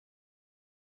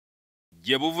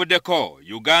gye buvuddeko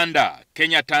Uganda,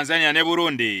 Kenya, Tanzania ne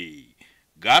Burundi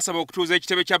gasaba okutuuza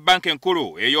ekitebe kya banka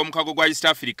enkulu ey'omukago gwa East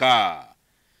Africa.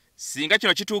 Singa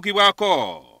kino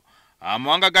kituukibwako,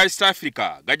 amawanga ga East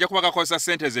Africa gajja kuba gakozesa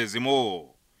ssente ze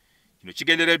zimu. Kino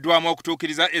kigendereddwamu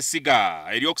okutuukiriza essiga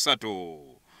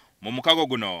eryokusatu mu mukago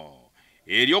guno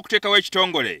ery'okuteekawo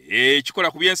ekitongole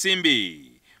ekikola ku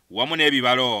by'ensimbi wamu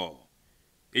n'ebibalo.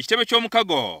 Ekitebe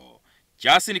ky'omukago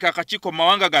kyasindika akakiiko mu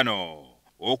mawanga gano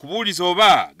okubuuliza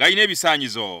oba galina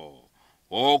ebisaanyizo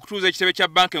okutuuza ekitebe kya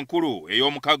banka enkulu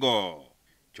ey'omukago.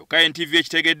 Kyokka NTV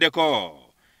ekitegeddeko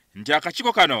nti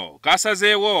akakiiko kano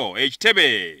kasazeewo ekitebe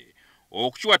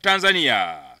okukiwa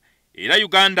Tanzania era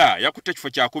Uganda yakutte ekifo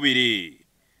kya kubiri.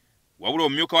 Wabula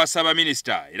omumyuka wa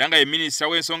Ssaabaminisita era nga ye minisita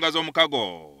w'ensonga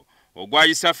z'omukago ogwa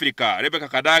East Africa, Rebecca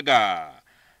Kadaga,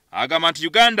 agamba nti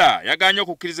Uganda yagaanye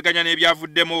okukkiriziganya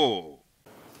n'ebyavuddemu.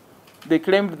 They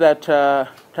claimed that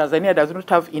Tanzania does not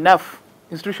have enough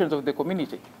institutions of the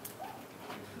community.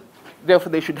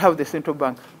 Therefore, they should have the central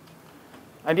bank.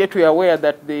 And yet we are aware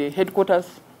that the headquarters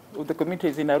of the community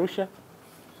is in Arusha,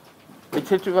 the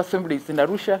Legislative Assembly is in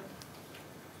Arusha,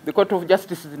 the Court of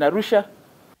Justice is in Arusha.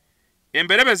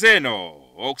 Emberebe zeno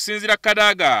okusinzira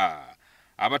Kadaga,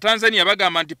 Abatanzania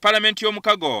bagamba nti Parliament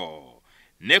y'omukago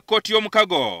ne Kkooti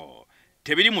y'omukago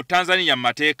tebiri mu Tanzania mu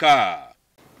mateeka.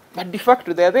 But de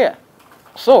facto they are there.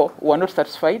 So we are not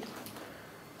satisfied.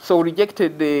 So we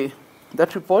rejected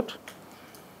that report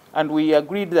and we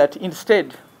agreed that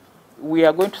instead we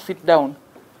are going to sit down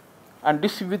and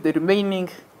distribute the remaining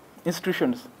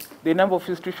institutions, the number of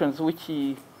institutions which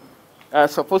are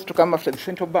supposed to come after the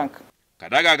central bank.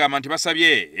 Kadaga agamba nti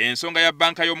basabye ensonga ya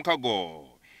banka y'omukago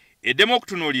eddemu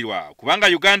okutunuulirwa kubanga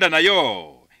Uganda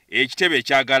nayo ekitebe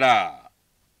ekyagala.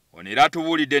 Ono era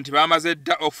atubuulidde nti bamaze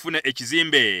dda okufuna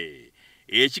ekizimbe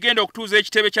ekigenda okutuuza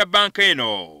ekitebe kya banka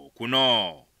eno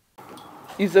kuno.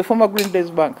 It's the former Green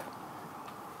Days Bank.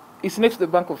 It's next to the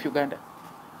Bank of Uganda.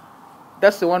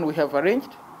 That's the one we have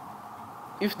arranged.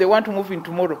 If they want to move in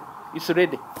tomorrow, it's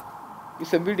ready.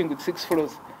 It's a building with 6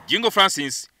 floors. Jingo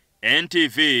Francis,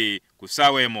 NTV, ku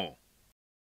ssaawa emu.